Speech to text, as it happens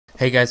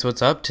Hey guys,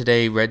 what's up?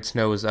 Today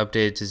Redsn0w was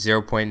updated to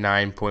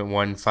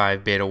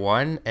 0.9.15 beta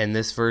 1, and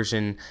this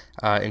version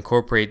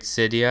incorporates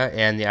Cydia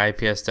and the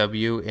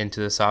IPSW into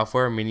the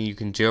software, meaning you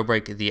can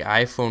jailbreak the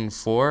iPhone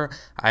 4,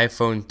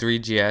 iPhone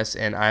 3GS,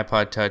 and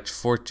iPod Touch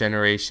 4th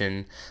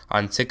generation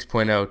on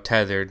 6.0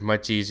 Tethered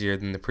much easier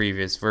than the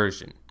previous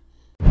version.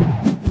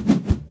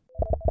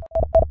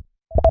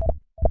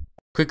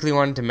 Quickly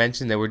wanted to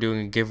mention that we're doing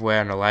a giveaway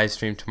on a live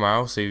stream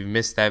tomorrow, so if you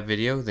missed that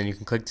video, then you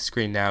can click the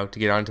screen now to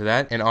get onto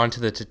that and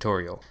onto the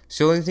tutorial.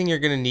 So the only thing you're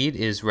going to need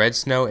is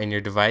Redsn0w and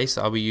your device.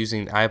 I'll be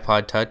using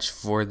iPod Touch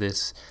for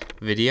this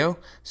video.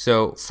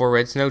 So for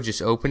Redsn0w,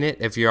 just open it.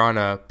 If you're on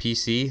a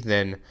PC,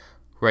 then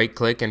right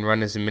click and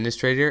run as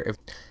administrator.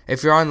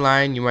 If you're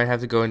online, you might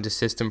have to go into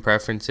System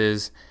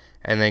Preferences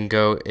and then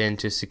go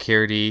into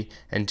Security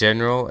and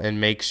General and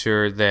make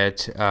sure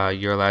that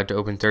you're allowed to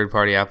open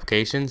third-party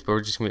applications. But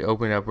we're just going to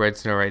open up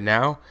Redsn0w right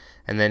now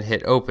and then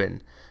hit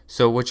Open.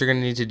 So what you're going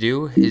to need to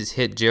do is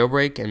hit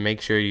Jailbreak and make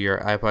sure your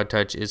iPod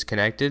Touch is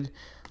connected.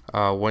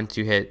 Once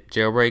you hit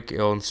Jailbreak,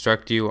 it'll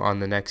instruct you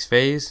on the next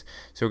phase.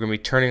 So we're going to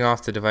be turning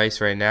off the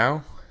device right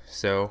now.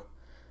 So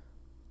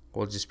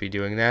we'll just be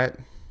doing that.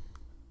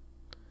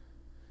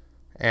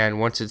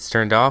 And once it's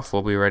turned off,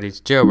 we'll be ready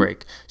to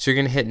jailbreak. So you're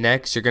going to hit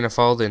next. You're going to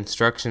follow the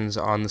instructions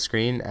on the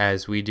screen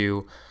as we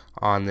do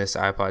on this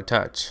iPod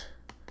Touch.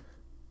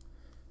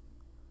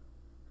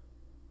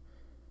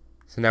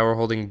 So now we're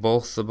holding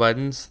both the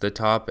buttons, the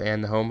top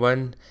and the home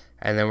button,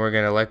 and then we're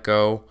going to let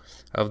go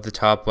of the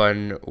top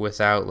button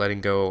without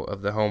letting go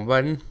of the home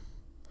button.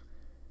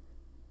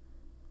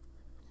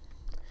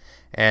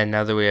 And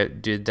now that we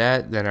did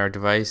that, then our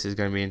device is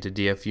going to be into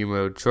DFU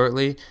mode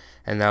shortly,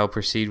 and that will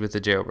proceed with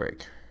the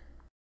jailbreak.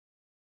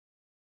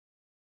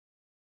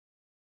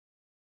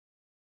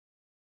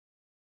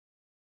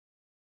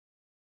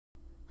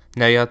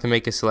 Now you have to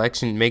make a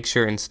selection. Make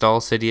sure Install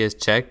Cydia is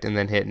checked and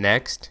then hit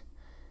Next.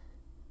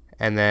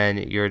 And then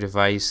your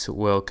device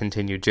will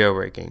continue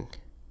jailbreaking.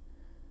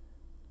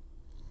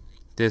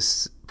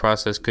 This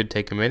process could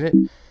take a minute.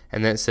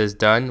 And then it says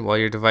Done. While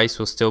your device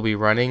will still be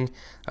running,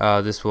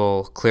 this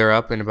will clear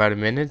up in about a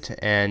minute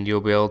and you'll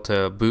be able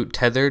to boot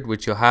Tethered,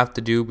 which you'll have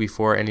to do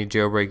before any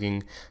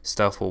jailbreaking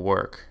stuff will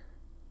work.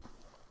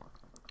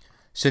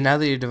 So now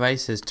that your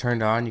device is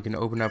turned on, you can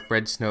open up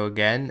Redsn0w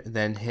again,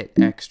 then hit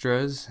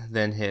Extras,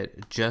 then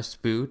hit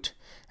Just Boot,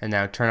 and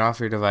now turn off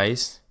your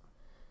device,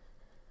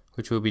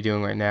 which we'll be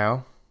doing right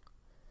now.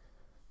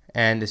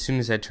 And as soon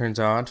as that turns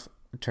off,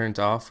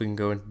 we can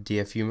go into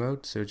DFU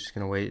mode. So we're just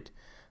going to wait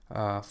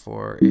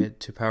for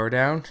it to power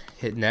down.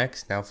 Hit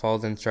Next. Now follow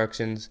the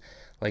instructions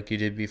like you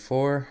did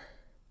before.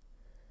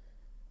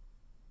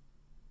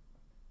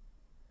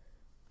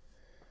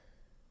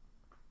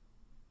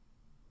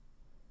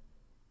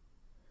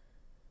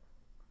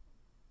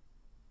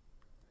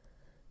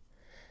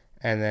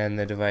 And then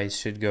the device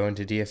should go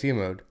into DFU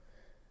mode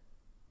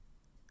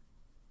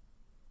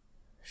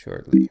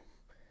shortly.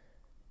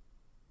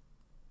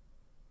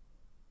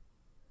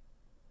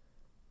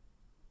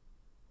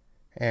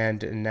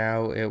 And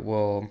now it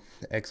will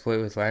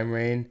exploit with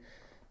LimeRain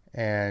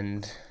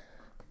and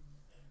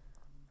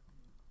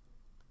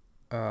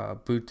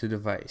boot the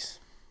device.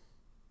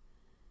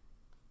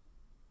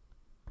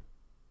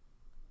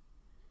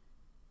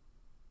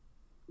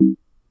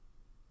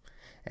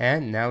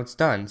 And now it's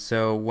done.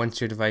 So once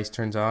your device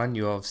turns on,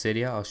 you'll have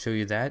Cydia. I'll show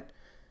you that.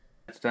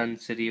 That's done.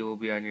 Cydia will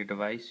be on your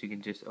device. You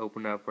can just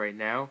open up right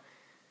now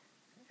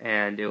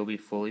and it will be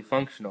fully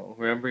functional.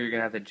 Remember, you're going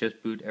to have to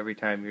just boot every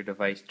time your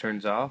device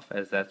turns off,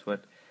 as that's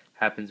what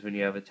happens when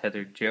you have a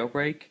tethered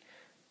jailbreak.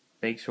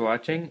 Thanks for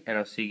watching, and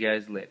I'll see you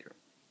guys later.